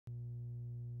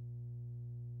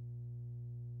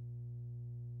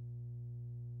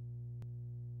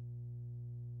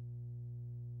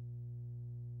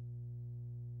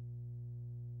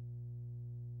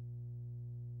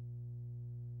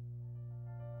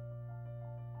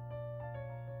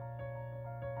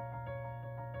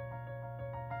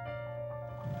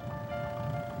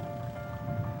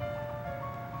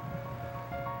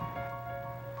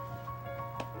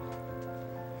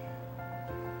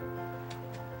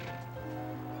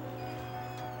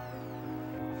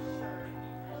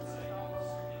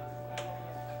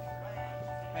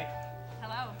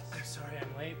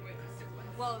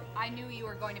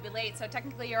were going to be late, so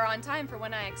technically you're on time for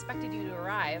when I expected you to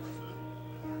arrive.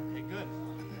 Okay, good.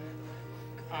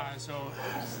 So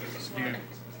do you, do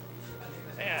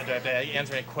I have to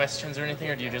answer any questions or anything,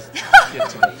 or do you just get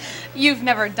to me? You've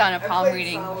never done a palm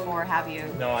reading before, have you?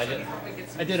 No, I didn't.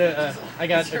 I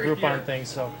got a Groupon thing,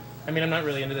 so I mean, I'm not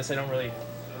really into this. I don't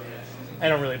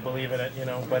really believe in it, you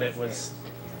know. But it was.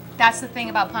 That's the thing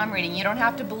about palm reading. You don't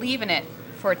have to believe in it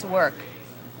for it to work.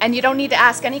 And you don't need to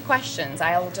ask any questions.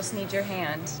 I'll just need your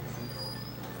hand.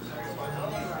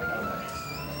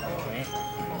 Okay.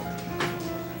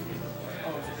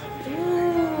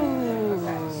 Ooh.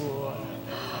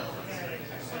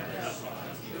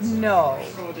 No.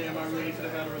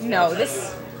 No,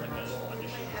 this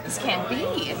can't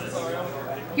be.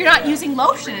 You're not using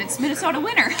lotion. It's Minnesota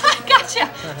winter.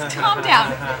 Gotcha. Calm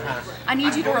down. I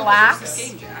need you to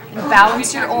relax and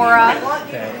balance your aura.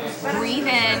 Breathe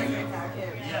in.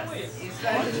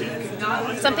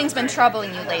 Something's been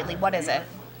troubling you lately. What is it?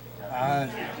 I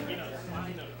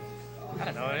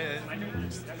don't know.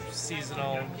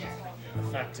 Seasonal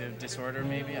affective disorder,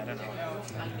 maybe. I don't know.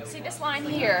 See this line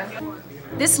here?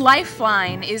 This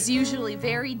lifeline is usually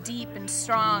very deep and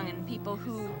strong in people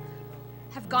who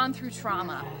have gone through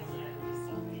trauma.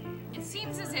 It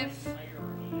seems as if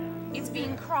it's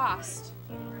being crossed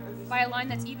by a line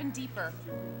that's even deeper.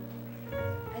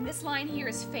 And this line here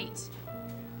is fate.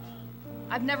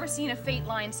 I've never seen a fate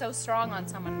line so strong on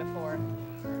someone before.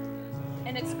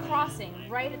 And it's crossing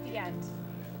right at the end.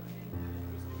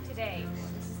 Today.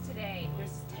 This is today.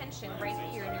 There's tension right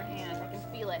here in your hand. I can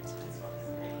feel it.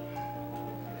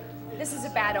 This is a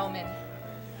bad omen.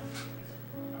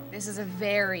 This is a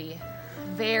very,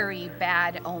 very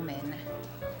bad omen.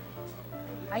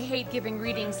 I hate giving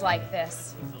readings like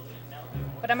this,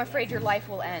 but I'm afraid your life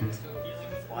will end.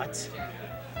 What?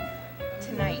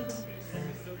 Tonight.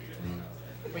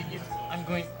 Wait, I'm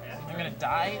gonna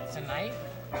die tonight?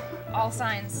 All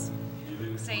signs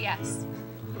say yes.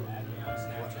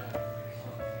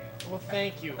 Well,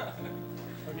 thank you.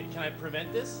 Okay, can I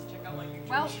prevent this?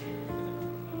 Well,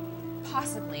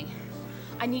 possibly.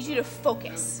 I need you to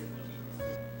focus.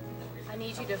 I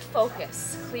need you to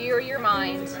focus. Clear your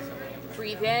mind.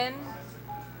 Breathe in,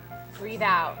 breathe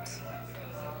out,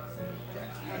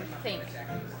 and think.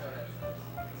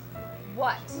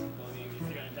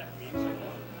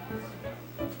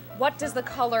 What does the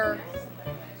color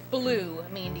blue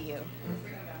mean to you?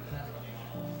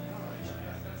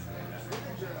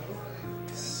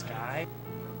 Sky?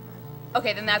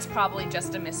 Okay, then that's probably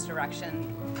just a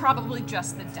misdirection. Probably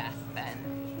just the death, then.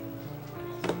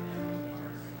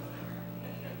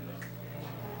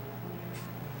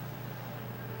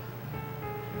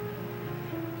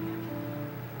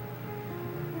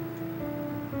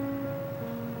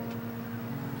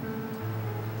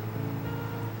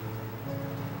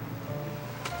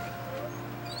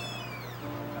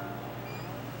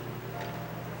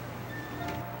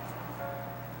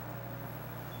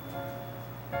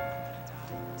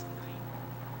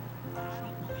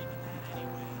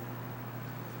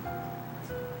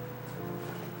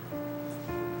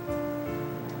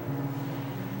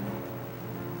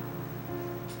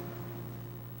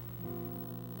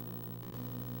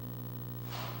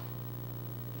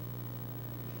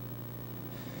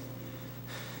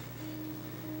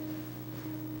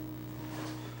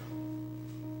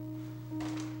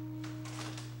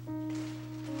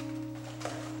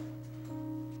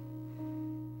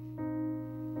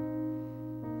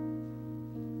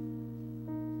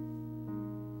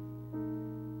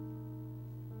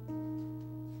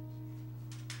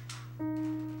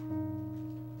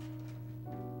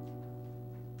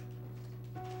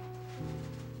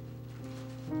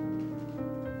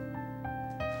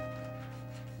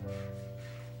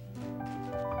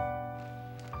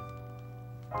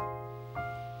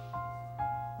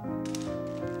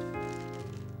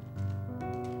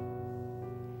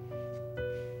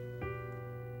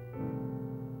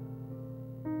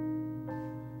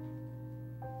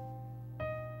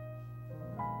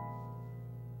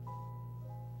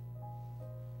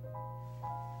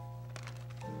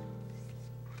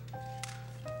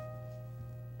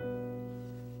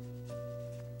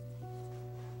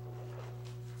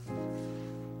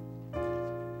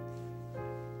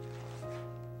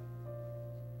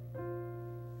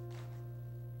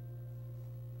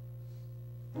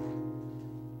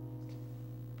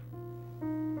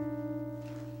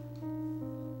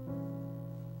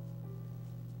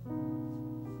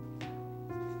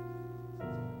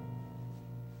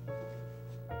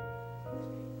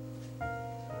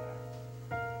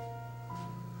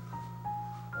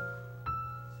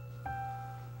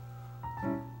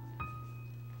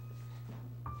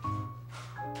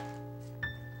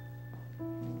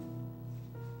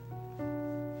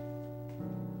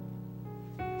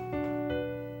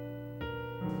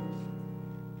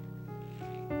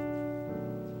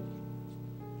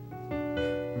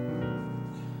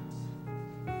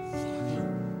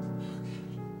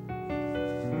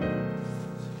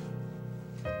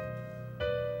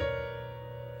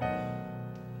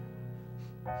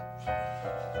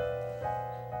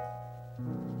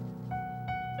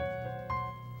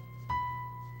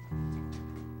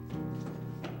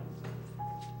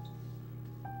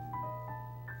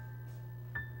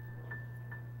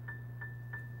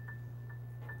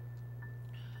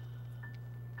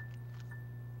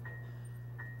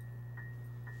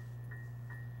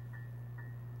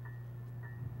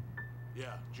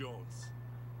 Yeah, Jones.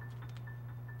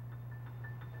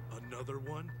 Another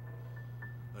one?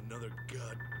 Another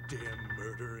goddamn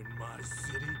murder in my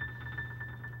city?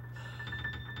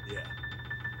 Yeah.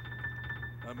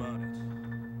 I'm on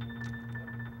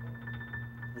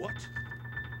it. What?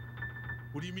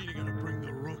 What do you mean you're gonna bring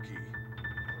the rookie?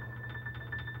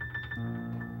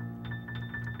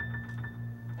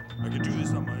 I could do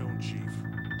this on my own, Chief.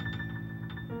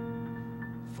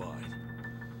 Fine.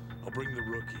 I'll bring the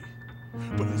rookie.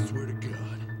 But I swear to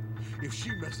God, if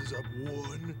she messes up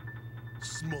one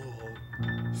small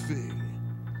thing,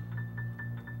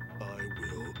 I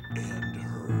will end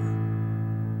her.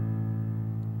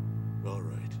 All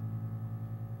right.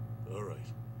 All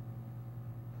right.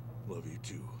 Love you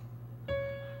too.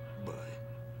 Bye.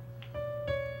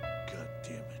 God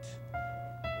damn it.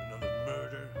 Another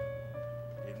murder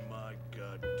in my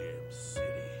goddamn city.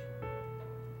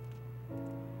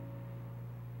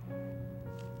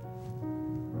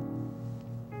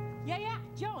 Yeah,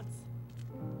 Jones.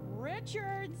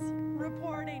 Richards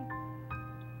reporting.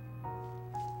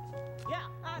 Yeah,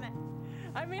 on it.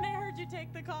 I mean, I heard you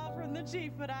take the call from the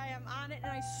chief, but I am on it,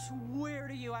 and I swear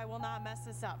to you I will not mess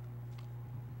this up.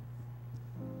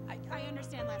 I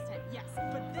understand last time, yes,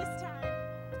 but this time,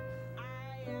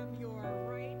 I am your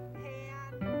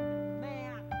right-hand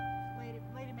man.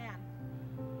 Lady man.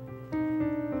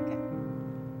 Okay, cool.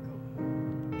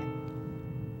 Yeah.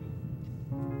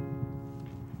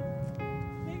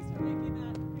 Thanks for making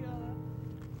that feel.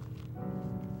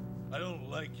 I don't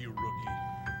like you, rookie.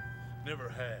 Never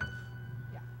have.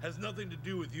 Yeah. Has nothing to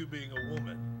do with you being a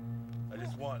woman. I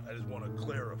just want to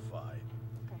clarify.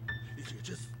 Okay. You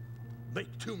just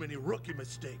make too many rookie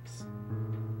mistakes.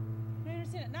 I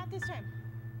understand it. Not this time.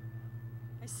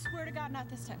 I swear to God, not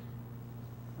this time.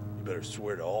 You better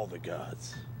swear to all the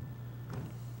gods.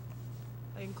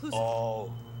 Inclusive.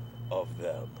 All of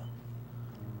them.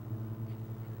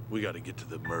 We got to get to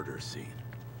the murder scene.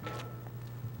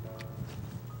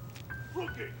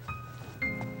 Rookie!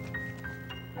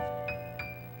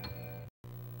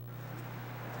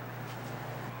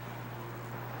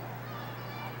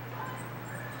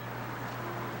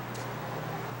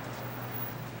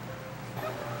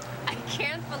 I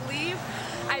can't believe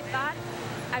I thought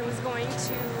I was going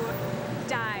to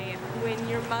die when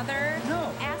your mother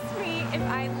asked me if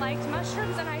I liked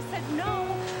mushrooms, and I said no.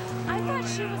 I thought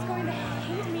she was going to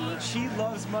hate me. She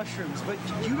loves mushrooms, but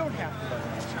you don't have to love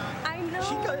mushrooms. I know.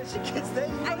 She gets that.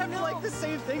 You don't have to like the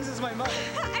same things as my mother.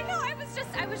 I know.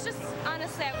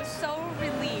 Honestly, I was so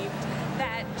relieved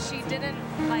that she didn't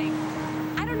like.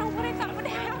 I don't know what I thought would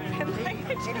happen.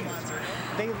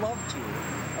 They loved you.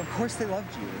 Of course they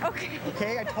loved you. Okay.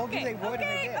 Okay, I told you they would, and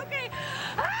they did. Okay.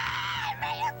 Ah, I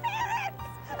met your parents!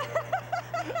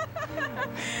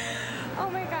 Oh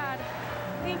my God.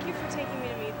 Thank you for taking me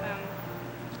to meet them.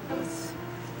 That was...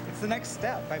 It's the next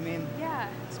step. I mean, Yeah,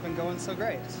 it's been going so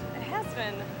great. it has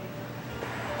been.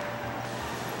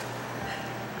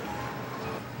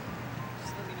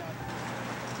 Just let me know.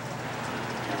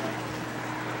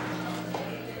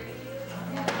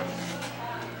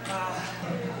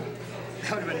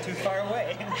 That would have been too far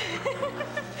away.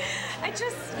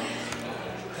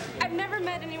 I've never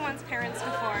met anyone's parents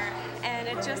before, and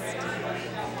it just,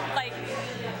 like,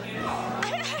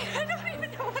 I don't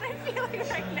even know what I'm feeling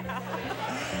right now.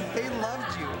 They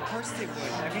loved you. Of course they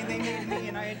would. I mean, they made me,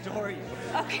 and I adore you.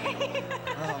 Okay.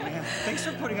 Oh, man. Thanks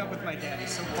for putting up with my dad.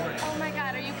 He's so important. Oh my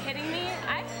God, are you kidding me?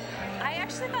 I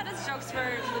actually thought his jokes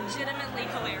were legitimately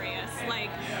hilarious.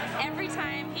 Like, every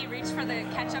time he reached for the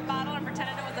ketchup bottle and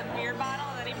pretended it was a beer bottle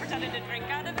and then he pretended to drink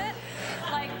out of it,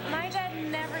 like, my dad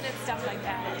never did stuff like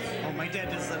that. Oh, my dad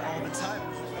does that all the time.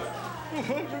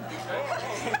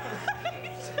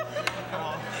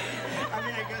 Oh, I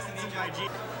mean, I guess it's in my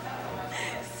gene.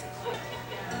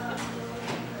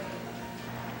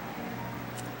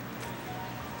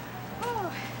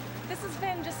 Oh, this has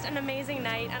been just an amazing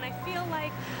night, and I feel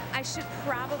like I should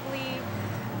probably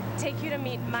take you to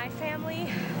meet my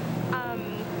family,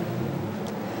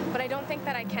 but I don't think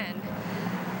that I can.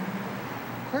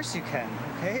 Of course you can,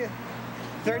 okay? If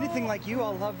they're anything like you,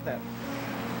 I'll love them.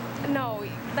 No,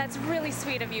 that's really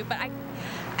sweet of you, but I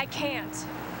can't.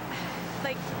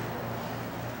 Like,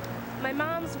 my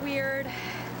mom's weird,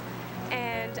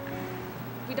 and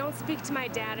we don't speak to my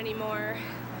dad anymore,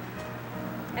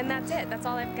 and that's it. That's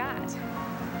all I've got.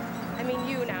 I mean,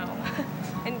 you now,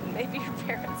 and maybe your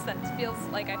parents. That feels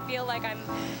like I feel like I'm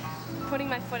putting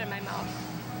my foot in my mouth,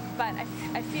 but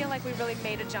I feel like we really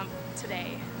made a jump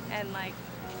today, and like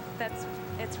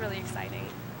it's really exciting.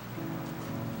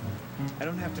 I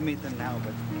don't have to meet them now,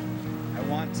 but I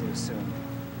want to soon.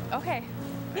 Okay,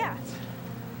 yeah.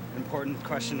 important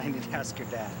question I need to ask your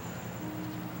dad.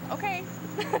 Okay.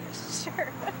 Sure.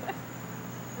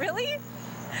 Really?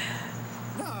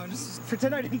 No, just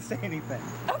pretend I didn't say anything.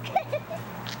 Okay.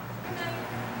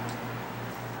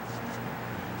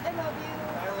 I love you.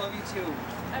 I love you too.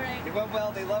 All right. It went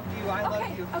well. They loved you. I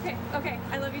love you. Okay.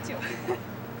 I love you too.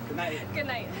 Good night. Good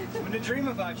night. I'm gonna dream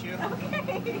about you.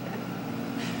 Okay.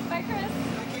 Bye, Chris.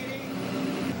 Bye, Katie.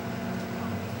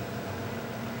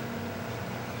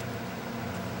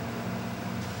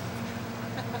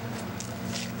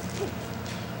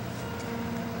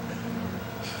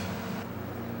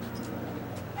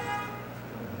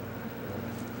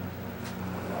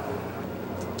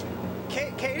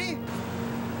 Katie?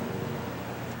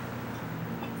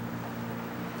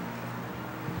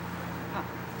 Huh.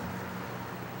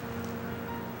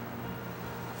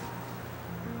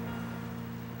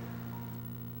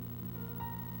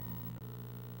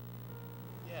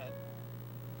 Yeah.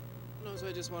 No, so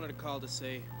I just wanted to call to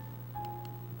say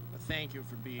a thank you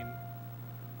for being,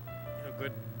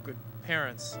 good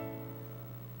parents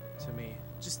to me.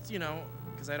 Just,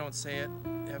 because I don't say it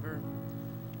ever.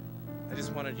 I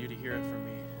just wanted you to hear it from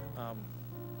me.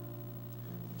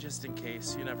 Just in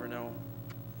case, you never know.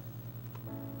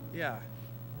 Yeah.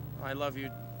 I love you.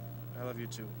 I love you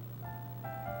too.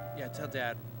 Yeah, tell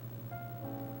Dad.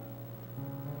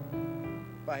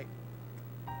 Bye.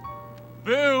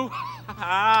 Boo!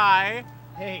 Hi!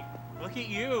 Hey. Look at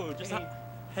you. Just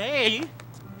Hey.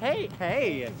 Hey!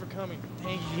 Thank you for coming.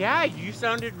 Thank you. Yeah, you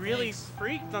sounded really Thanks.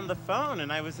 freaked on the phone,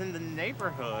 and I was in the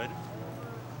neighborhood.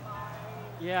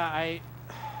 Yeah, I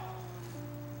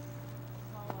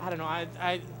don't know. I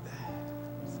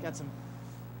just got some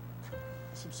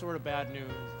sort of bad news,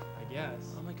 I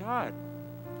guess. Oh my God.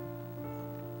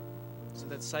 So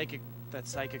that psychic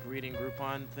reading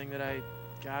Groupon thing that I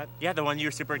got. Yeah, the one you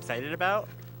were super excited about.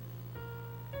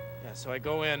 Yeah. So I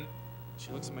go in.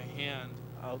 She looks at my hand.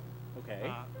 Oh, okay.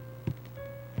 And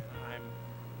I'm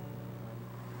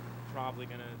probably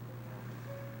gonna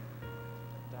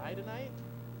die tonight.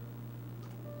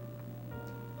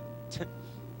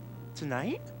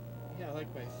 Tonight? Yeah, like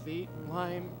my fate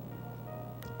line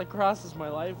crosses my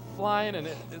lifeline, and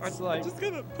it's like. I'm just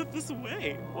gonna put this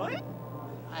away. What?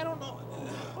 I don't know.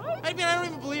 What? I mean, I don't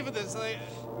even believe in this.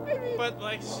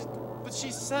 But she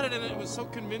said it, and it was so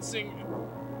convincing.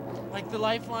 Like the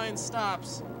lifeline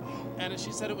stops, and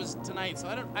she said it was tonight. So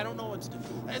I don't know what to do.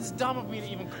 It's dumb of me to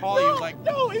even call you.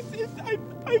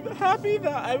 I'm happy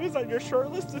that I was on your short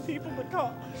list of people to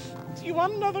call. Do you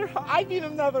want another hug? I need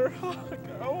another hug.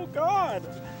 Oh God.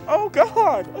 Oh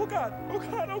God. Oh God. Oh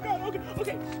God. Oh God.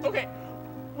 Okay. Okay.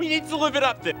 We need to live it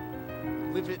up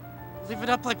then. Live it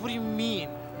up. Like, what do you mean?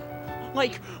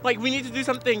 Like we need to do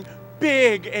something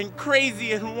big and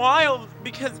crazy and wild,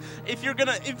 because if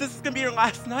this is gonna be your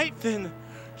last night, then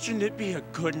shouldn't it be a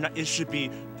good night? It should be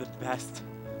the best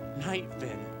night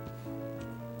then.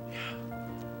 Yeah.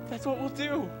 That's what we'll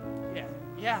do.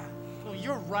 Yeah. Well,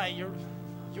 you're right. You're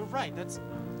right. That's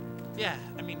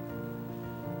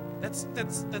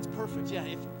perfect. Yeah.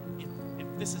 If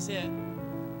this is it,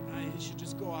 I should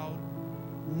just go out.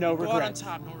 No Go out on regrets.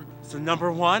 top. No regrets. So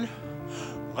number one,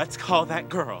 let's call that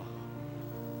girl.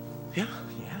 Yeah.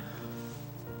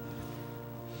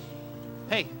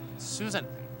 Hey, Susan.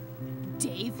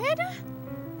 David?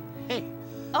 Hey.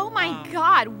 Oh my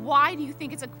God, why do you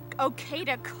think it's okay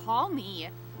to call me?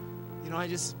 I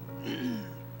just, I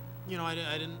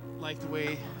didn't like the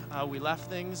way we left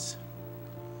things.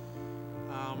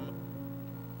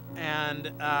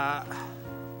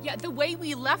 Yeah, the way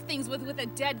we left things with a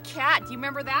dead cat. Do you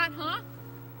remember that, huh?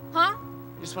 Huh?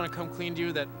 I just want to come clean to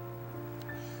you that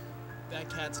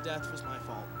cat's death was my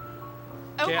fault.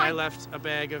 Oh Okay, my... I left a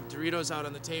bag of Doritos out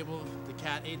on the table. The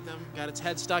cat ate them, got its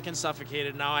head stuck and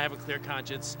suffocated. Now I have a clear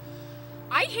conscience.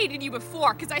 I hated you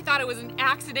before because I thought it was an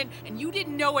accident and you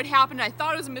didn't know what happened. I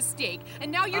thought it was a mistake.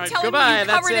 And now you're All right, telling goodbye, me you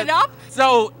that's covered it. it up?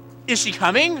 So, is she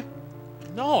coming?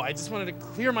 No, I just wanted to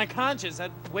clear my conscience.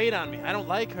 That weighed on me. I don't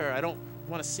like her. I don't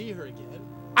want to see her again.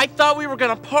 I thought we were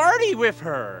gonna party with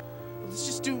her.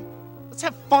 Let's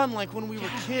have fun like when we were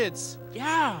kids.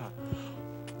 Yeah.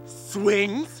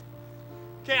 Swings.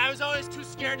 Okay, I was always too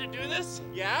scared to do this,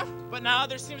 Yeah. but now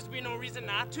there seems to be no reason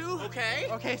not to. Okay.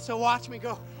 Okay, so watch me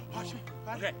go. Watch me.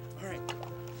 Okay. All right.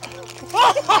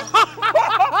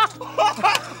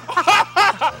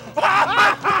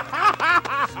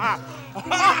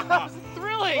 That was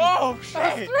thrilling. Oh shit!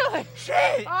 That was thrilling.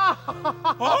 Shit! Ah,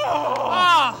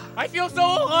 I feel so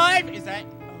alive. Is that?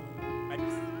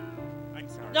 I'm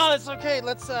sorry. no, it's okay.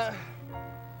 Let's some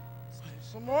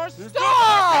more stuff.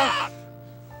 Stop!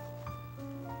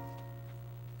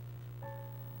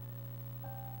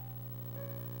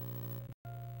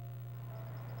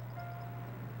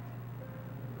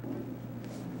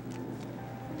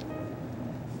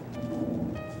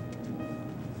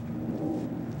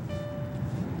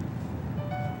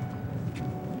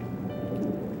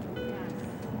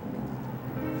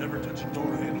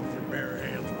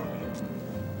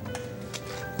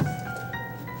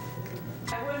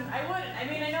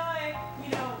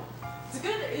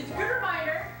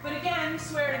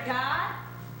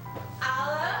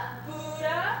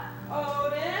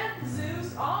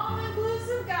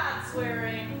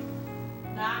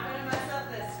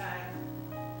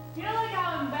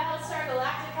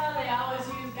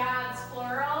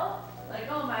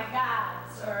 my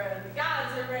gods, or the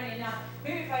gods are ready now.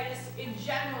 Maybe if I just, in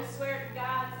general, swear to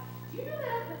gods. Do you know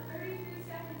that the 33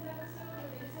 seconds episode where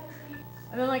they just had to keep...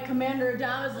 And then like Commander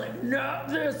Adama's like, not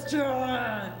this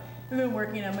time. I've been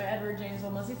working on my Edward James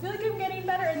almost. I feel like I'm getting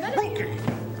better, and then Rookie!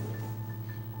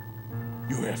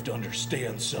 You have to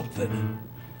understand something.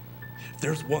 If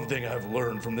there's one thing I've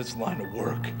learned from this line of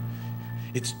work,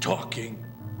 it's talking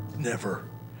never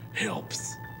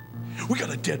helps. We got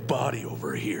a dead body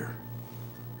over here.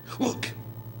 Look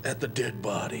at the dead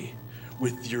body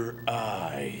with your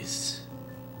eyes.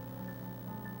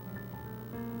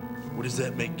 What does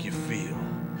that make you feel?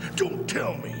 Don't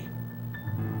tell me.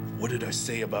 What did I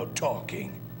say about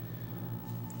talking?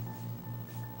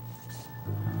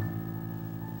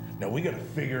 Now we gotta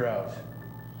figure out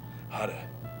how to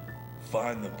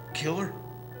find the killer,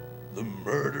 the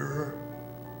murderer,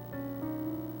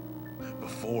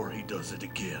 before he does it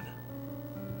again.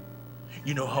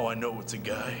 You know how I know it's a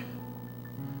guy?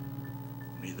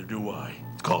 Neither do I.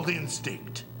 It's called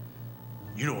instinct.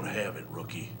 You don't have it,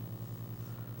 rookie.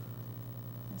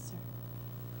 Yes, sir.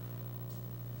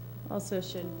 Also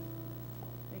should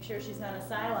make sure she's not a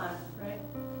Cylon, right?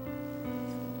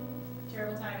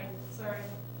 Terrible timing. Sorry.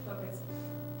 Focus.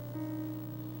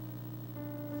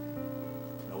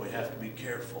 Now we have to be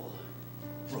careful,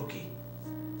 rookie.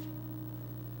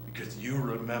 Because you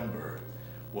remember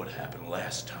what happened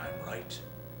last time, right?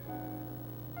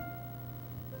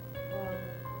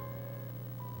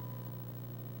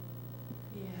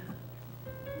 Yeah.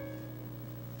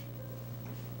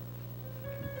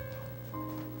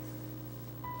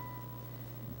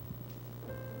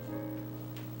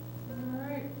 All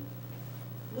right.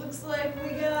 Looks like we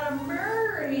got a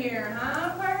murder here,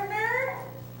 huh, partner?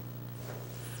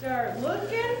 Start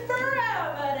looking for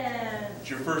evidence. It's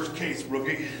your first case,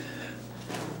 rookie.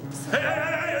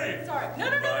 Hey! Sorry. No.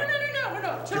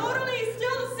 Totally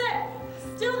still the set.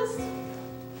 Still the...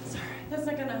 Sorry, that's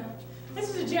not gonna... This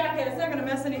is a jacket. It's not gonna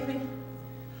mess anything.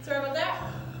 Sorry about that.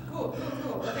 Cool.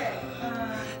 Okay.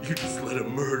 You just let a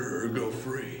murderer go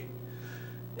free.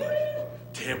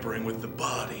 Tampering with the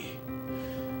body.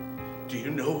 Do you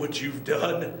know what you've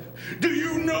done? Do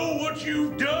you know what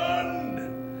you've done?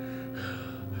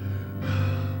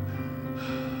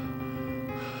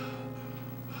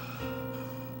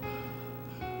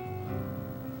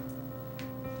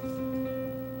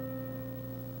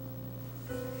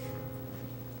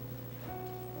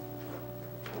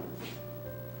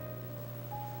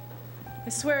 I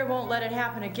swear I won't let it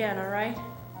happen again, all right?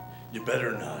 You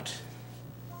better not.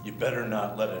 You better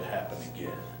not let it happen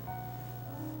again.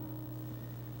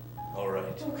 All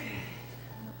right. Okay.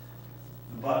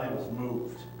 The body was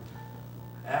moved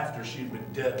after she'd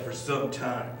been dead for some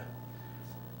time.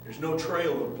 There's no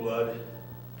trail of blood.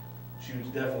 She was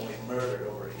definitely murdered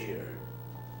over here.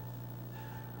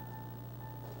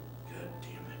 God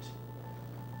damn it.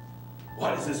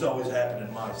 Why does this always happen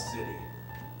in my city?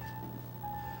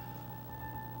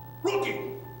 Rookie!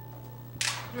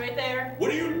 Right there. What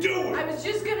are you doing? I was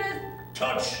just gonna...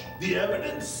 Touch the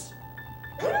evidence?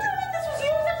 No, this was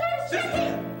you. That's why I was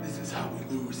checking. This is how we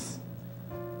lose.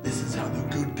 This is how the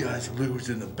good guys lose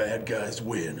and the bad guys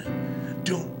win.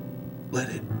 Don't let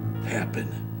it happen.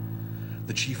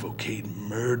 The Chief okayed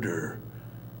murder.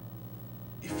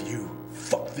 If you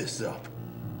fuck this up.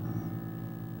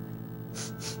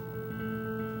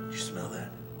 You smell that?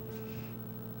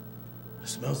 I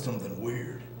smell something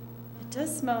weird. It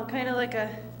does smell kind of like a...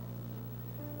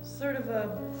 sort of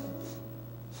a...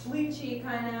 bleachy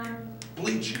kind of...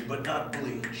 Bleachy, but not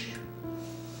bleach.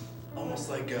 Almost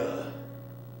like a...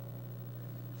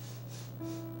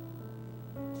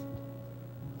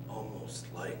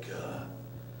 almost like a...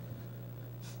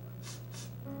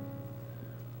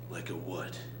 like a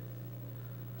what?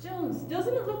 Jones,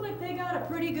 doesn't it look like they got a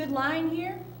pretty good line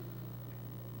here?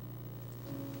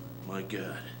 My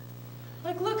God.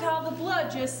 Like, look how the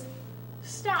blood just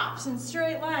stops in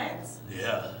straight lines.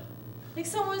 Yeah. Like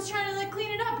someone's trying to, like, clean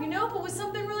it up, you know, but with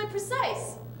something really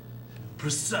precise.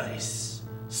 Precise.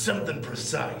 Something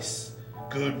precise.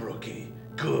 Good, rookie.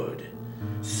 Good.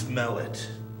 Smell it.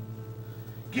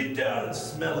 Get down and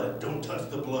smell it. Don't touch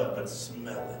the blood, but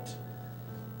smell it.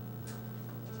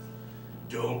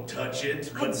 Don't touch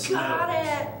it, but smell I got it.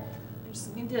 it. I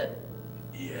just need to...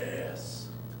 Yes.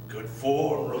 Good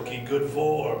form, rookie. Good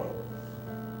form.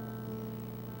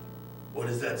 What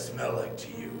does that smell like to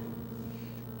you?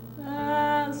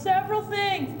 Several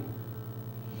things.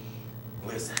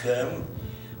 List them.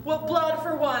 Well, blood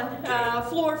for one, Okay.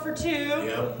 floor for two.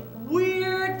 Yep.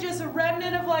 Weird, just a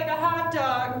remnant of like a hot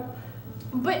dog.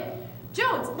 But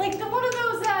Jones, like one of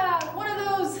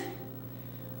those,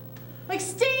 like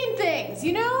stain things,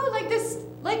 you know, like this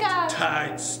Like a...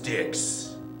 Tied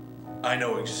sticks. I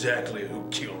know exactly who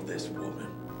killed this woman.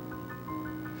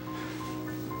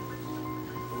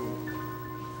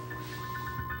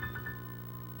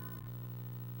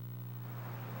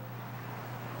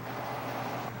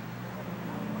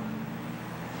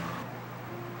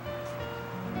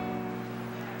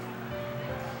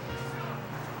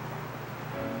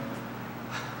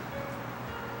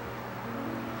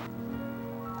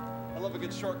 I love a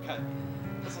good shortcut.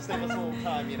 This will save us a little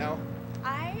time, you know?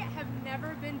 I have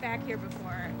never been back here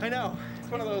before. I know. It's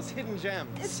one of those hidden gems.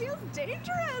 It feels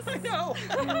dangerous. I know.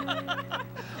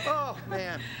 Oh,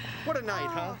 man. What a night,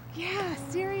 huh? Yeah,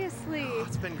 seriously. Oh,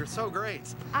 it's been so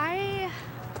great.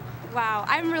 Wow,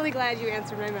 I'm really glad you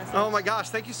answered my message. Oh my gosh,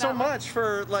 thank you so much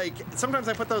for, like, sometimes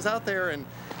I put those out there and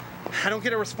I don't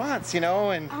get a response, you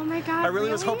know? And oh my God, I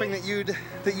really was hoping that you'd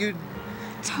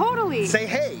totally say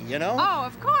hey, you know? Oh,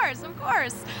 of course, of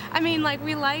course. I mean, like,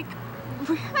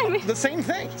 the same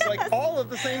things, yes. like all of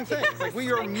the same things. Yes. Like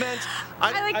we are meant,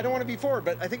 I don't want to be forward,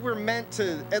 but I think we're meant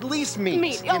to at least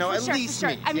meet. Oh, You know, for at sure, least for sure.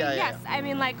 meet. I mean, yeah, yes. I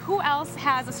mean, like, who else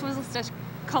has a Swizzle Stitch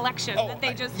collection that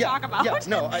they just talk about? Yeah,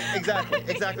 no,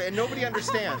 exactly. And nobody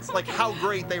understands like how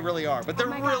great they really are, but they're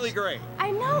really great. I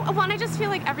know. Well, and I just feel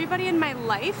like everybody in my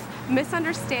life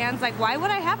misunderstands, like, why would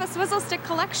I have a Swizzle Stick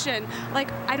collection?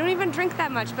 Like, I don't even drink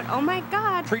that much, but oh my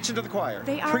God. Preaching to the choir.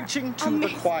 They are preaching to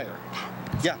amazing. the choir.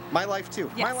 Yeah, my life too.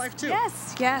 Yes. My life too.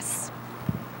 Yes, yes.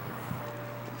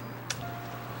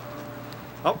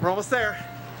 Oh, we're almost there.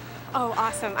 Oh,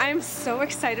 awesome. I am so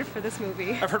excited for this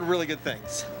movie. I've heard really good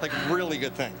things. Like really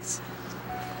good things.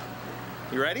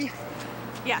 You ready?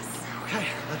 Yes. Okay,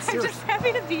 let's do it. I'm just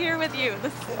happy to be here with you.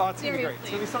 Oh, it's gonna be great. It's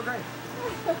gonna be so great.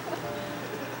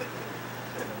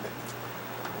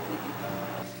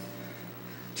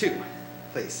 Two,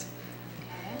 please.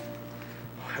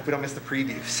 I hope we don't miss the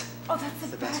previews. Oh, that's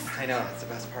the best. I know, that's the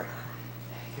best part.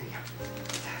 Here you go.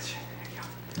 Attach. There you go.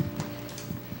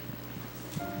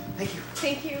 Thank you.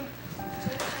 Thank you.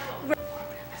 Oh my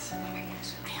gosh,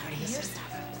 I already used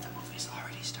stuff. The movie's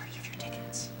already started. You have your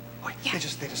tickets. Oh, wait, Yeah. they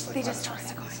just like They let just us told right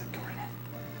us to go in. They in. said go right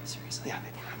in. Seriously? Yeah,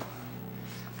 they did.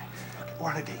 Okay, we're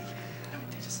on a date. No,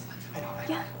 they just I know.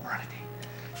 Yeah. We're on a date.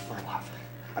 We're in love.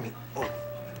 I mean, oh,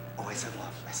 I said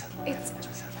love. I said love. It's- I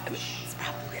said love. It's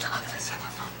probably love. I said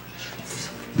love.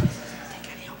 Take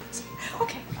any opens.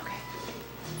 Okay, okay.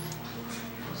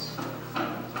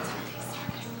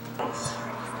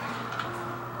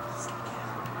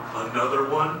 Another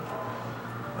one?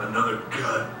 Another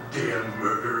goddamn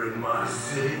murder in my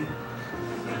city?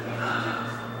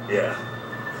 Yeah.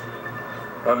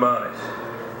 I'm on it.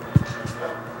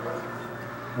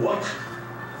 What?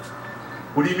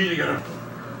 What do you mean again?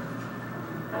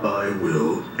 I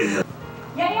will end.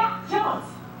 Yeah, Jones.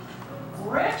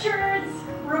 Richards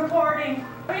reporting.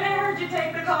 I mean, I heard you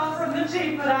take the call from the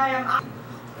chief, but I am.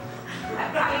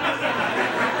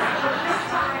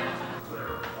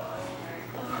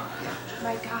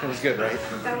 My God. It was good, right?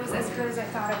 That was as good as I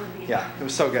thought it would be. Yeah, it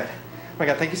was so good. Oh my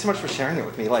God, thank you so much for sharing it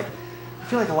with me. Like, I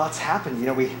feel like a lot's happened. You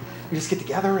know, we just get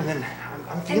together and then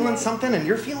I'm feeling something and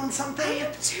you're feeling something. I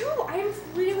am too. I am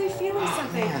really feeling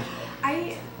something. Man.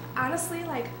 I honestly,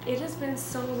 like, it has been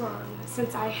so long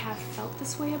since I have felt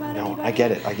this way about No, anybody. I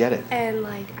get it. I get it. And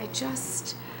like, I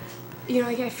just, you know,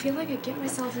 I feel like I get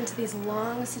myself into these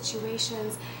long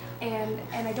situations, and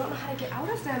I don't know how to get out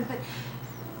of them. But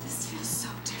this feels so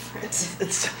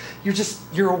different.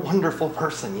 You're a wonderful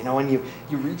person, you know, and you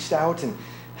reached out and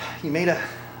you made a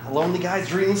lonely guy's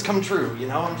dreams come true, you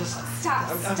know. I'm just Stop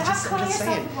calling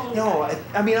yourself saying. a lonely No, guy.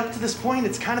 I mean, up to this point,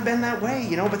 it's kind of been that way,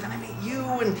 you know. But then I meet you,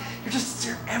 and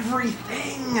you're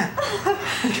everything.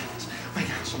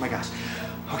 Oh my gosh.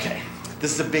 Okay,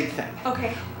 this is a big thing.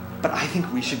 Okay. But I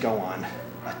think we should go on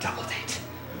a double date.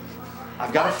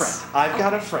 I've got a friend. I've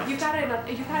got a friend. You've got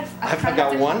a I've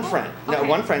got one friend. No, Okay.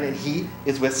 one friend, and he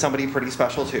is with somebody pretty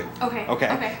special too. Okay. Okay.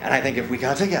 Okay. And I think if we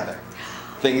got together,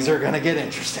 things are gonna get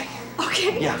interesting.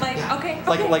 Okay. Yeah. Like, yeah. okay.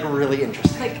 Like really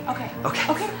interesting. Like, okay.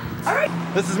 Okay. Okay. All right.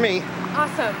 This is me.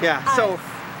 Awesome. Yeah. So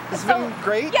this has been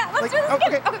great. Yeah, let's Like, do this oh,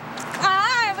 again. okay.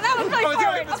 But that was really Oh, it's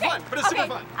forward. it's fun, but it's super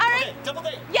fun. All right. Okay, double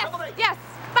date. Yes. Double date. Yes.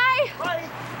 Bye. Bye.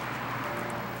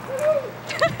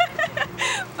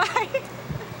 Bye.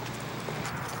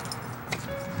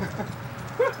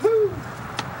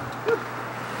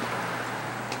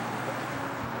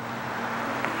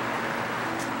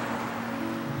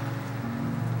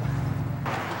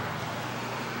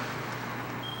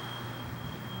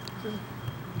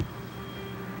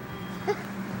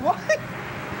 What?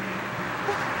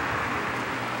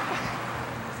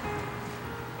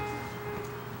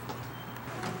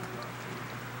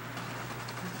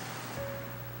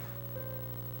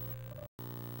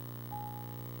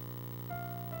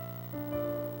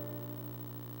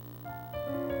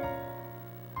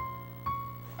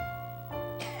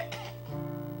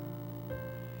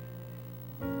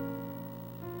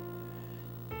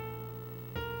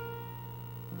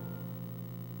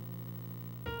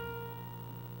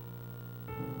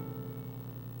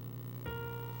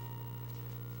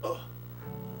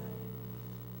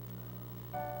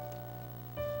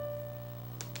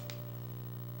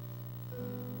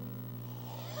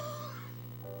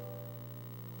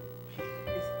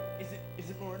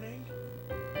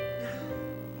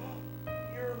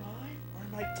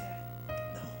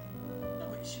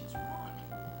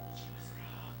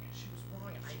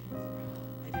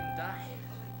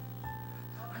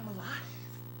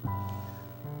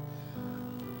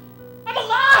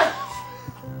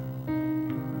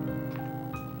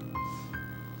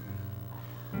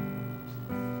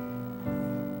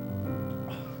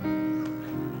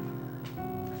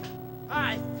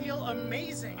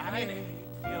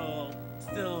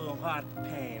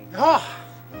 Oh,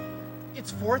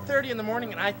 it's 4:30 in the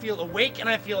morning and I feel awake and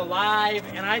I feel alive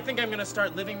and I think I'm gonna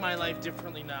start living my life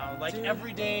differently now. Like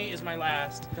every day is my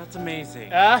last. That's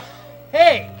amazing.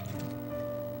 Hey!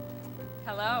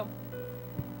 Hello.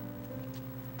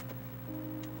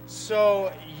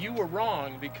 So you were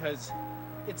wrong because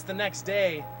it's the next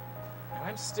day and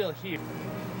I'm still here.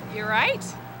 You're right.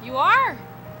 You are.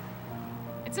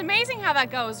 It's amazing how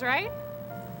that goes, right?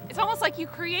 It's almost like you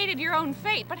created your own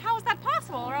fate, but how is that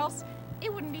possible? Or else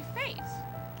it wouldn't be fate.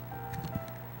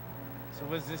 So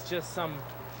was this just some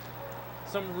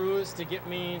ruse to get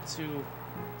me to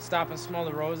stop and smell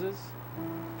the roses?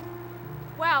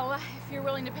 Well, if you're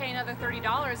willing to pay another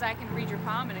 $30, I can read your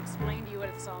palm and explain to you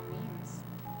what this all means.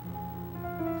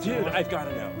 Dude, I've got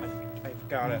to know.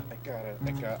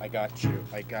 I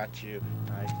got you.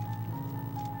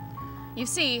 You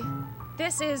see,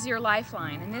 this is your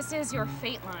lifeline, and this is your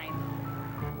fate line.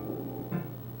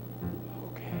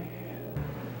 Okay.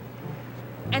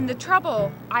 And the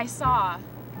trouble I saw,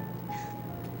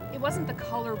 it wasn't the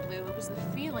color blue, it was the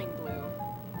feeling blue.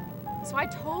 So I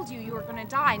told you you were gonna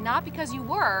die, not because you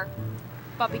were,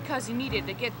 but because you needed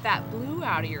to get that blue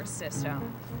out of your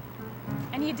system.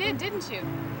 And you did, didn't you?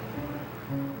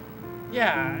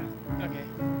 Yeah, okay.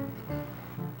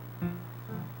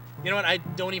 You know what, I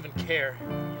don't even care.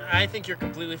 I think you're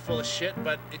completely full of shit,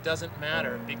 but it doesn't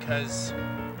matter because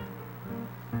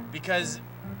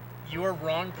your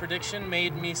wrong prediction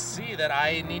made me see that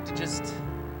I need to just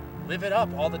live it up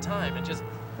all the time and just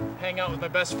hang out with my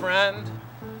best friend,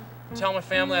 tell my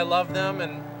family I love them,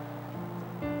 and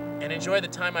enjoy the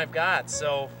time I've got,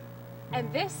 so.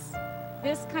 And this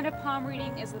kind of palm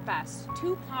reading is the best.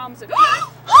 2 palms of...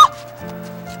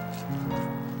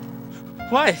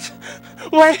 What?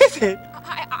 What is it?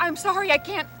 I'm sorry, I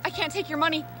can't take your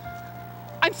money.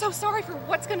 I'm so sorry for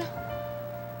what's gonna...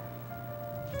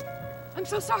 I'm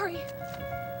so sorry.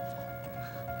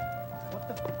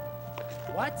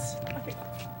 What?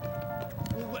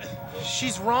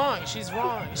 She's wrong.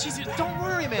 Don't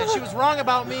worry, man. She was wrong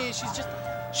about me. It's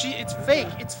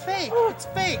fake. It's fake.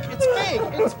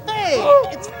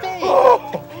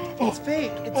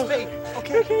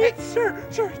 Okay. Hey,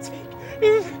 sure, it's fake.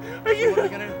 What are we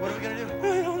gonna do? I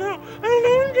don't know what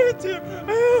I'm gonna do.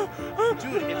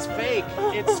 Dude, it's fake.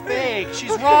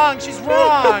 She's wrong.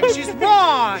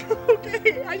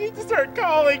 Okay, I need to start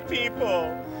calling people.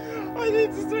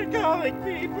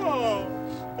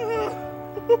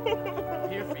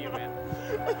 Here for you, man.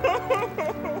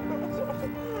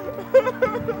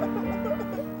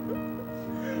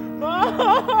 Mom!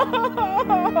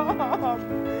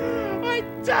 I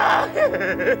died!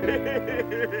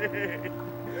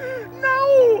 No!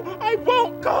 I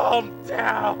won't calm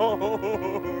down!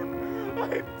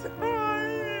 I'm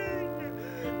dying!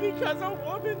 Because a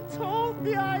woman told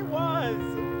me I was!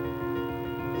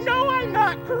 No, I'm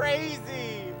not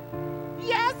crazy!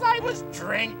 Yes, I was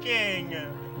drinking!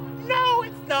 No,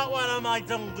 it's not one of my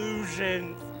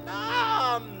delusions!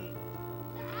 Mom!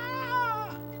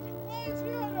 Please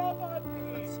get up on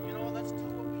me! Let's do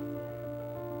what we...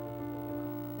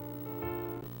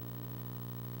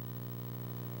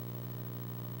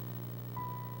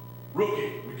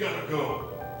 Rookie, we gotta go.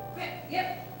 Yep.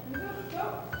 Go.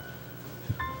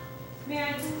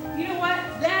 Man, you know what?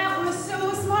 That was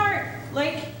so smart.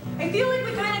 Like, I feel like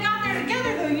we kind of got there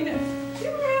together, though. You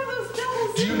ever have those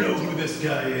doubles? Do you know who this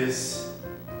guy is?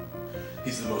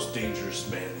 He's the most dangerous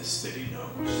man this city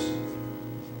knows.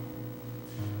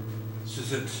 This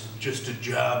isn't just a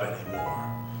job anymore.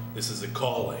 This is a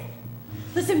calling.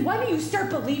 Listen, why don't you start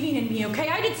believing in me, okay?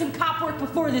 I did some cop work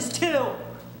before this, too.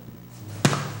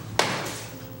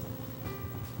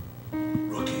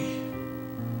 Rookie,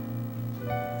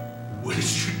 what did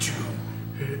you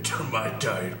do to my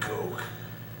Diet Coke?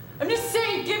 I'm just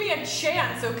saying, give me a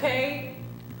chance, okay?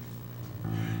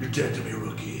 You're dead to me,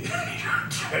 Rookie. You're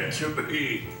dead to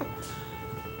me.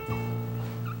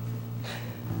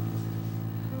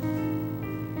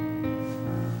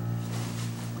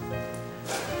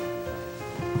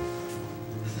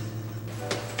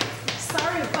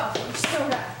 Sorry about your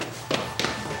soda.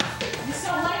 You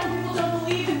sound like people don't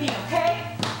believe in me,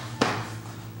 okay?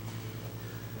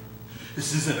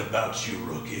 This isn't about you,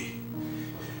 Rookie.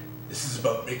 This is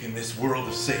about making this world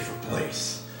a safer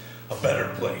place, a better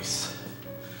place.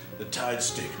 The Tide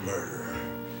Stick murderer.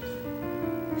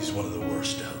 He's one of the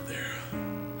worst out there.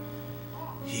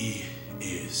 He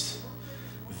is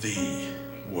the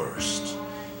worst.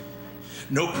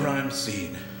 No crime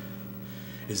scene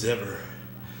is ever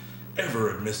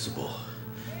admissible.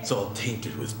 It's all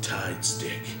tainted with Tide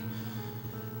Stick.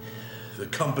 The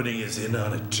company is in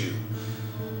on it too.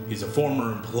 He's a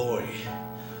former employee.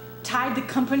 Tide the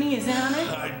company is in on it?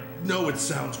 I know it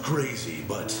sounds crazy,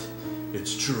 but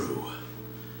it's true.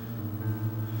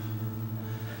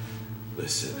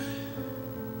 Listen,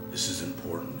 this is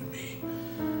important to me.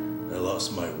 I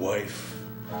lost my wife,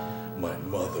 my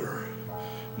mother,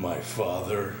 my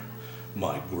father,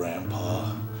 my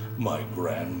grandpa, my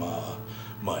grandma,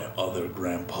 my other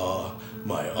grandpa,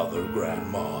 my other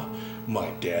grandma, my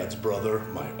dad's brother,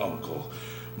 my uncle,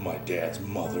 my dad's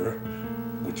mother,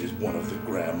 which is one of the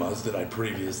grandmas that I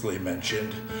previously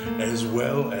mentioned, as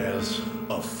well as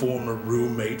a former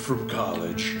roommate from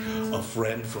college, a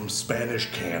friend from Spanish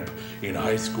camp in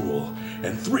high school,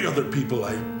 and 3 other people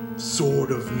I sort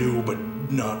of knew but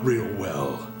not real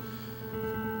well.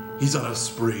 He's on a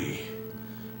spree.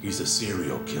 He's a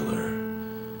serial killer,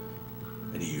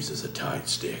 and he uses a Tide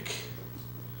stick.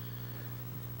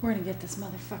 We're gonna get this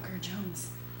motherfucker,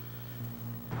 Jones.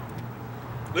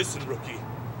 Listen, rookie,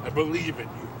 I believe in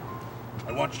you.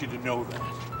 I want you to know that.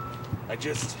 I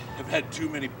just have had too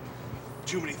many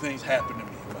things happen to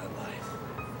me in my life.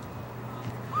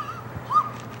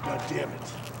 God damn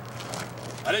it.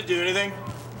 I didn't do anything.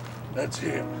 That's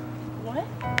him. What?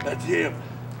 That's him.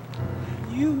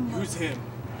 You. Who's him?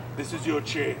 This is your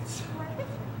chance.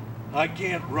 I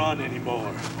can't run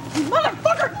anymore. You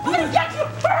motherfucker! I'm gonna get you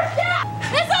first! Yeah!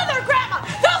 His other grandma!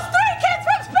 Those 3 kids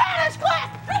from Spanish class!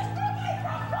 This rookie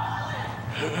from college!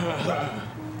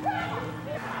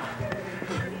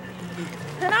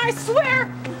 And I swear,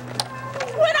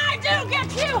 when I do get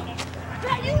you,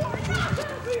 that you are not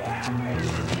gonna be happy!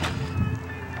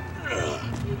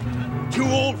 Too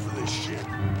old for this shit.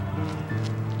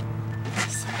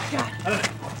 God.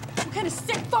 What kind of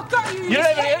sick fuck are you? You don't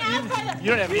have any evidence. You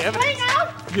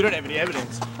don't have any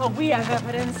evidence. Oh, we have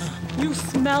evidence. You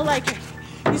smell like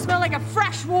a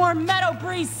fresh, warm meadow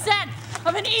breeze scent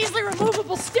of an easily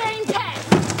removable stain pen.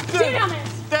 Damn it!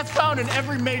 That's found in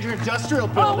every major industrial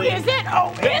Oh, building. is it?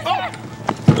 Oh, is it?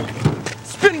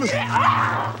 Spin me.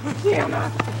 Ah! Damn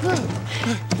it!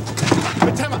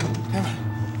 But time out.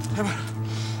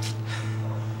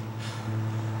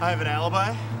 I have an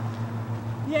alibi.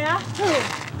 Yeah? Who?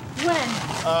 When?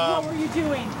 What were you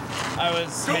doing? I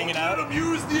was hanging out. Don't let him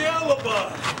use the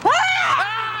alibi.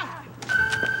 Ah!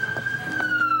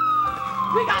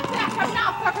 We got that. Come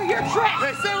now, fucker, your trick.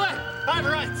 Hey, stay away. I have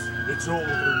rights. It's over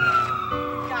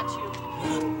now. Got you.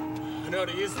 I know how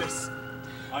to use this.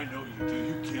 I know you do.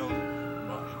 You killed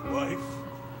my wife,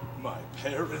 my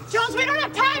parents. Jones, we don't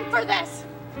have time for this.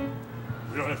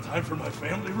 We don't have time for my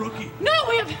family, rookie. No,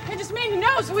 I just mean to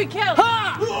know, so we killed.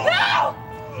 Ha! No!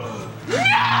 No!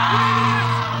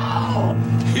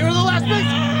 You're the last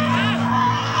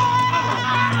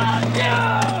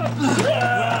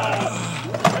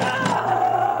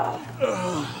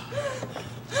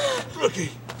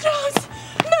Rookie. Jones!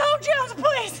 No, Jones,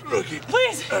 please! Rookie.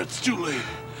 Please! It's too late.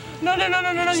 No,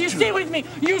 you stay with me!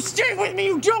 You stay with me!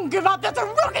 You don't give up! That's a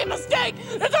rookie mistake!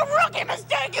 That's a rookie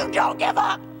mistake! You don't give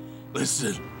up!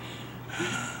 Listen,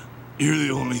 you're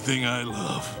the only thing I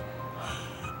love.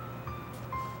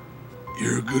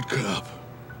 You're a good cop.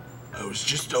 I was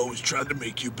just always trying to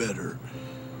make you better.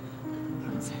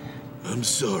 I'm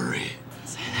sorry.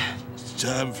 It's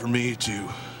time for me to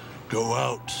go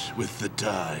out with the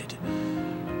tide.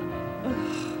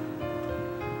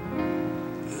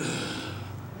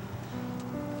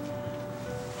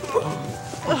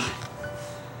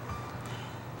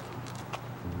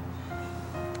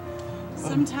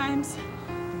 Sometimes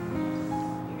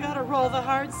you gotta roll the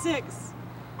hard 6.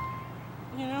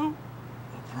 You know?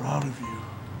 I'm proud of you.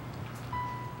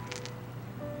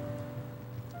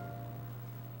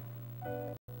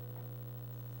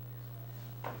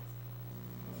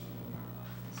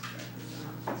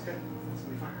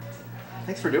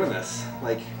 Thanks for doing this.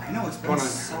 Like, I know, it's been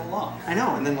so long. I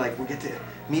know, and then like we get to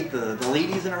meet the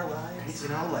ladies in our lives, you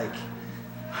know, like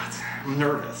I'm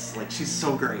nervous. Like she's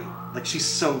so great. Like she's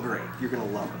so great. You're gonna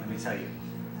love her. Let me tell you,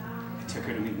 I took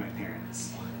her to meet my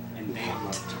parents, and they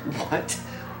loved her. What?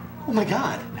 Oh my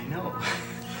God. I know.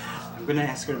 I'm gonna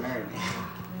ask her to marry me.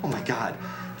 Oh my God.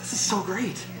 This is so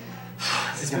great.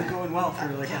 It's been going well for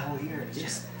like a whole year. It's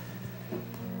just,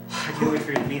 I can't wait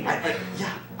for you to meet her.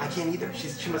 Yeah, I can't either.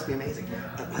 She must be amazing.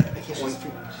 I can't wait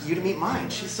for you to meet mine.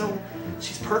 She's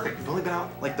perfect. We've only been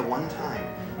out like the one time,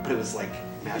 but it was like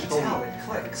magical. You can tell, it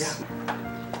clicks. Yeah.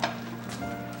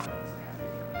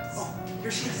 Oh,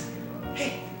 here she is.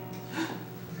 Hey.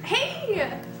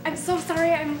 Hey! I'm so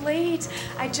sorry I'm late.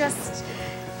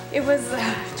 It was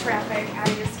traffic. I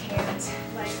just can't.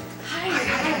 Like, hi.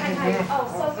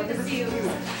 Oh, so good to see you.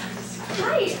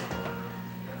 Hi.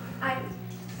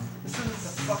 What the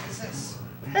fuck is this?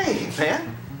 Hey,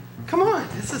 man. Come on.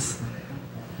 This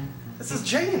This is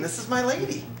Jane. This is my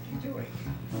lady. What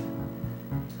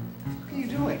are you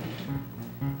doing?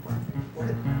 What are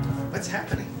you doing? What's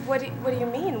happening? What do you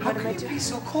mean? How What am can I you doing? be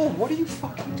so cold? What are you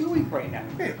fucking doing right now?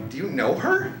 Hey, do you know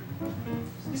her?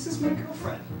 This is my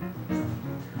girlfriend.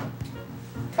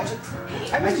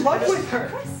 I'm in love with her.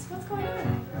 Chris, what's going on?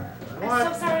 What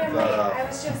I'm so sorry I'm the late. I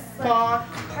was just like, fuck?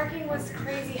 parking was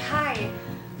crazy. Hi.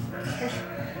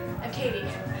 I'm Katie.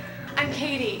 I'm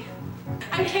Katie.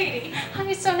 I'm Katie.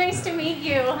 Hi, so nice to meet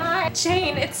you. Hi.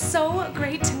 Jane, it's so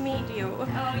great to meet you.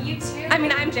 Oh, you too? I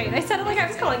mean, I'm Jane. I said it like I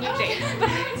was calling you Jane. But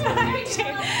I'm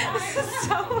Jane. This is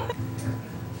so...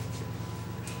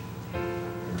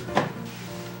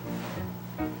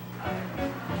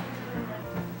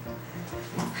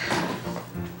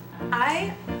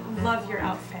 I love your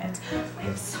outfit.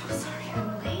 I'm so sorry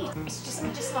I'm late.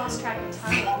 I just lost track of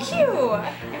time. Thank you.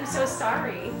 I'm so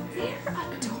sorry. They're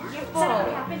adorable. Is that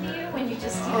what happened to you when you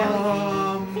just, you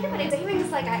know, think about it.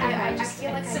 Savings, like, I just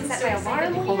feel like I set my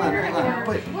alarm Hold on, here. hold on. or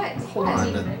Wait, what? hold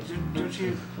on.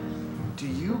 Do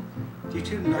you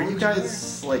two know? Are you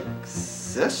guys like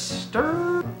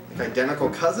sister? Like identical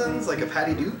cousins? Like a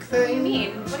Patty Duke thing? What do you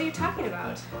mean? What are you talking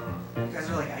about? You guys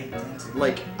are like identical.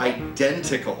 Like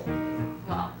identical.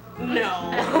 Well, No.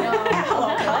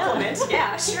 Hello, compliment.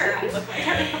 Yeah, sure. I look like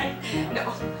her. No.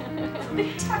 What are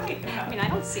you talking about? I mean, I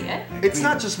don't see it. It's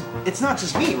not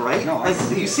just me, right? No, I like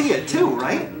see you it. see it too,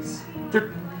 right?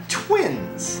 They're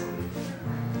twins.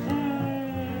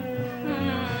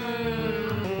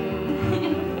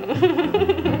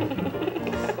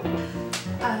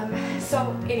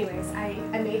 So anyways, I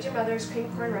made your mother's cream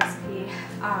corn recipe.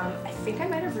 I think I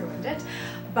might have ruined it,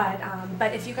 but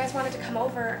if you guys wanted to come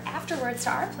over afterwards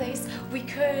to our place, we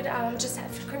could just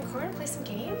have cream corn and play some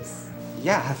games.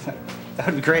 Yeah, that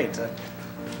would be great. I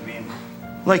mean,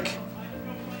 Like,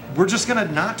 we're just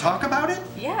gonna not talk about it?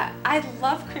 Yeah, I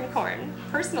love cream corn,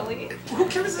 personally. Who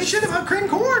gives a shit about cream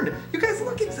corn? You guys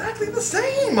look exactly the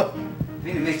same. I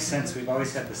mean, it makes sense. We've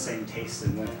always had the same taste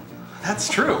in women. That's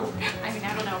true. I mean,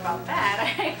 I don't know about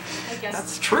that. I guess.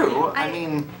 That's true. I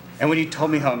mean, And when you told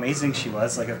me how amazing she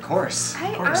was, like, of course.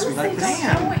 I course, we honestly like don't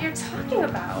the know what you're talking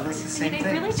about. Like the same They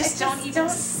thing. really just don't even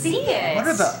see it. what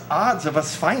are the odds of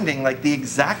us finding like the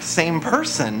exact same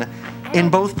person in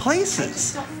both I just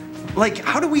places? don't. Like,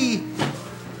 how do we?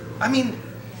 I mean,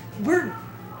 we're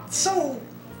so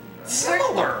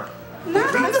similar.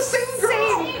 Not We're the same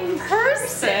girl. same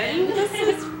person. This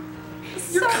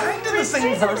is You're so kind of the same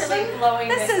ridiculous. person. Blowing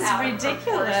This is out of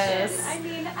ridiculous. proportion. I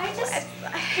mean,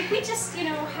 if we just, you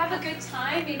know, have a good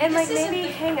time. Maybe And, like, this isn't maybe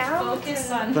the hang out Focus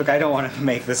and- on. Look, I don't want to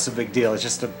make this a big deal. It's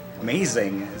just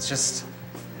amazing. It's just,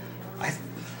 I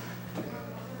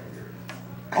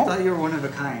thought you were one of a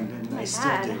kind, and I still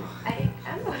God, do. I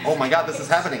am. Oh my God, this is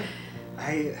happening.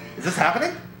 I Is this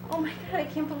happening? Oh my God, I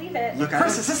can't believe it. look.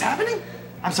 Chris, is this happening?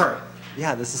 I'm sorry.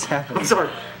 Yeah, this is happening. I'm sorry.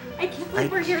 I can't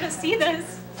believe we're here to see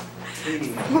this.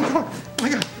 Katie. Oh my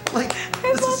God. Like,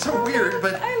 this is so weird,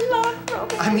 but I love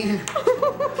romance. I mean,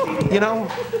 you know,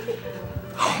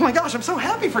 oh my gosh, I'm so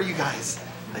happy for you guys.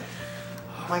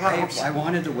 Oh my God. I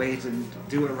wanted to wait and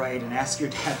do it right and ask your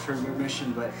dad for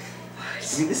permission, but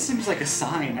I mean, this seems like a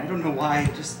sign. I don't know why.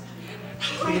 Just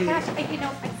Oh my gosh,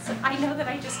 I know that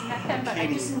I just met them, but I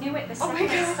just knew it the second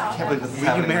I saw I can't believe them. this is Will you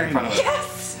happening marry in front of me?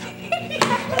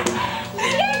 us.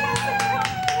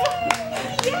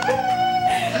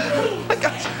 Oh my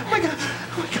gosh, oh my gosh,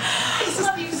 oh my gosh.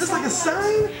 Is this like a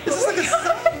sign? Is this like a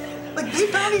sign? Like they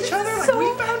found each other? Like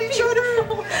we found each other?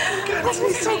 Oh my God, this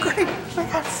is so great. Oh my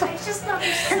God, so I just love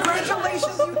you so much.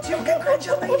 congratulations, you two,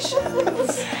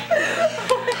 congratulations.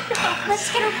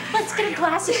 Let's get a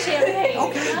glass of champagne.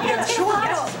 Okay, huh? yeah, Let's get a sure.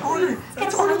 bottle.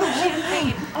 Let's order the whole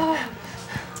Champagne. Oh,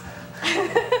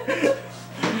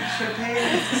 champagne.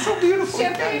 It's so beautiful.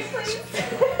 champagne, please.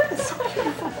 It's so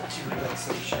beautiful. Would you like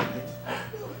some champagne?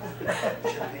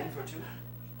 Champagne for two?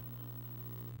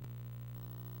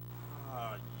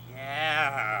 Oh,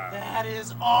 yeah. That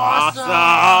is Awesome.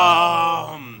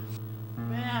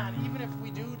 Man, even if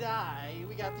we do die,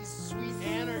 we got these sweet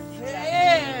anarchy.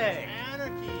 Sick.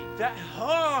 Anarchy. That,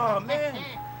 oh, man.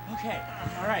 Okay,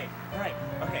 all right.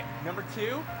 Okay, number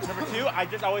two, I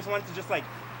just always wanted to just like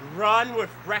run with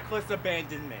reckless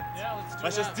abandonment. Yeah,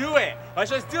 Let's just do it. I'm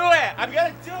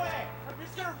gonna do it. I'm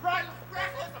just gonna run with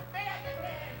reckless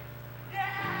abandonment.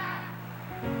 Yeah.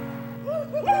 Woo,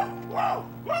 woo, woo,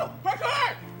 woo.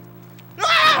 Parkour.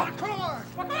 Ah! Parkour.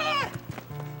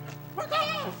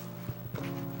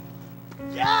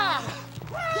 Yeah.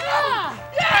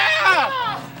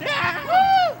 Yeah.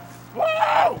 Woo.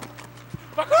 Woo.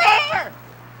 Parkour.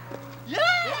 Yeah.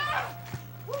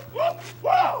 Woo, woo,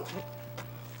 woo.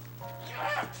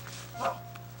 Yeah.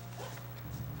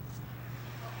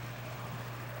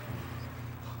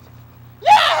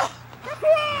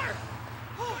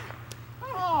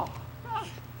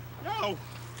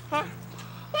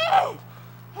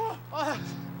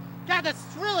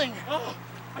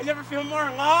 feel more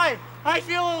alive. I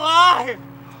feel alive.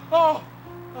 Oh.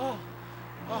 Oh.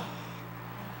 Oh.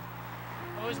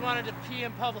 I always wanted to pee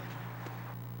in public.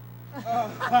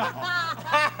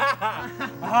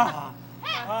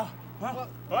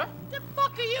 What? The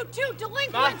fuck are you two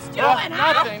delinquents doing,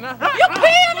 Nothing. huh? You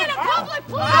peeing in a public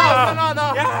place?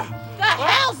 No. Yeah. The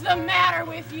hell's the matter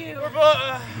with you?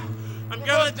 I'm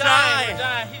gonna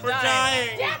die. He's We're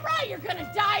dying. Damn right you're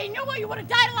gonna die. You know what? You would have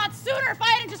died a lot sooner if I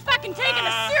hadn't just fucking taken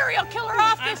a serial killer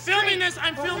off I'm this filming street. this.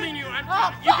 I'm filming you.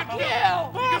 Oh, fuck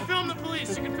you. You can film the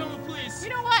police. You can film the police.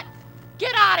 You know what?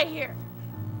 Get out of here.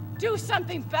 Do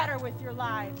something better with your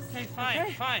lives. Okay,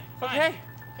 fine. Okay.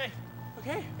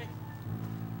 Okay.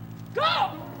 Go!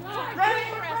 God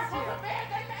damn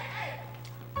it.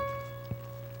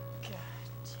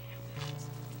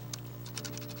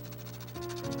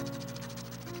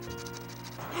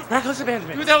 Reckless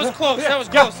abandonment. Dude, that was close. That was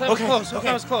Yeah, close. That was okay, close. okay.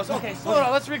 That was close. Okay, hold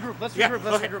on. Let's regroup. Let's regroup.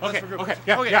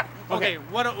 Okay.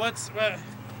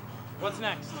 What's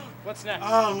next? What's next?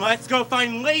 Let's go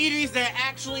find ladies that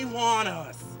actually want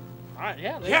us. All right.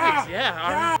 Yeah. Ladies. Yeah. Yeah.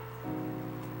 All right.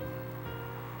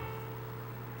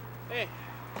 Hey.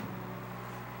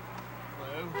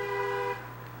 Hello.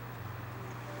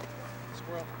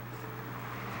 Squirrel.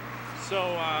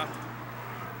 So,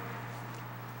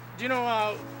 do you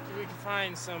know we can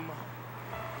find some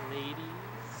ladies?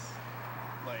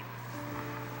 Like,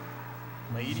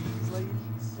 ladies?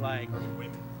 Like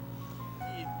Women.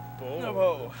 both.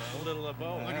 Whoa. A little of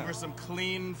both. Looking for some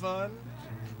clean fun?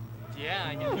 Yeah,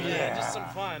 I guess. Yeah, just some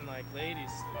fun, like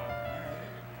ladies.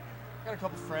 Got a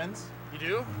couple friends. You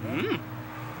do? I think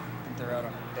they're out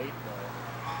on a date,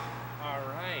 though. All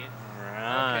right.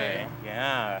 Right. Okay.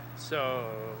 Yeah. So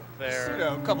they're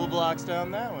a couple blocks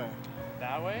down that way.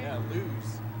 that way. Yeah,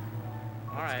 lose.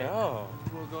 All right. Go.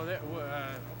 We'll go there.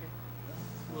 Okay.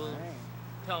 We'll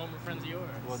tell them we're friends of yours.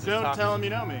 We'll just Don't talk- tell them you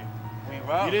know me. We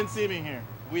won't. You didn't see me here.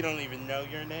 We don't even know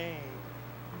your name.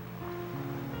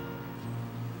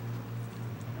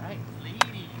 All right,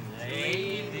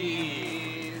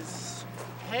 ladies.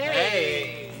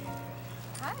 Hey.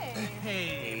 Hi.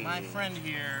 Hey, my friend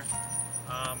here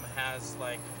has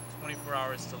like 24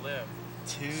 hours to live.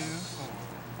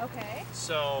 Okay.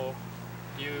 So,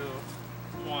 you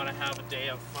want to have a day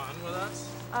of fun with us?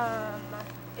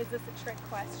 Is this a trick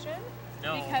question?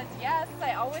 No. Because yes,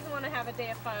 I always want to have a day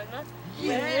of fun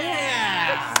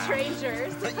Yeah. with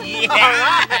strangers.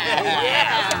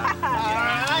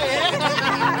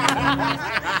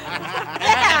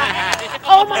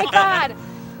 Oh my God!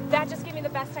 That just gave me the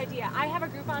best idea. I have a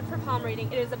Groupon for palm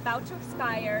reading. It is about to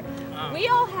expire. We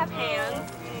all have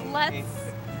hands.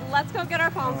 Let's go get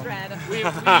our palms read. We're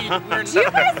Do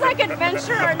you guys like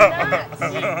adventure or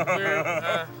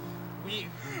not?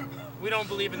 we don't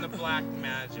believe in the black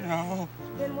magic. No.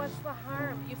 Then what's the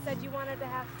harm? You said you wanted to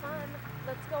have fun.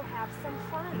 Let's go have some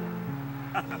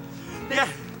fun. Yeah.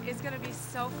 It's gonna be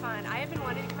so fun. I have been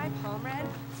wanting to get my palm read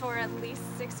for at least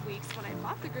 6 weeks when I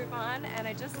bought the Groupon, and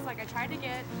I tried to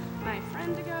get my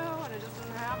friend to go, and it just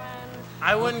didn't happen.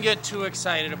 I wouldn't get too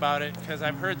excited about it because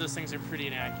I've heard those things are pretty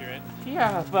inaccurate.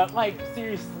 Yeah, but like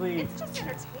seriously. It's just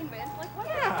entertainment. Like what?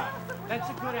 Yeah, that's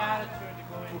a good attitude to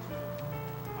go into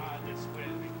this with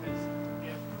because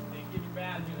if they give you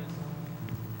bad news,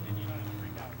 then you don't have to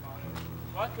freak out about it.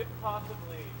 What could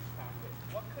possibly happen?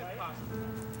 What could possibly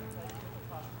happen?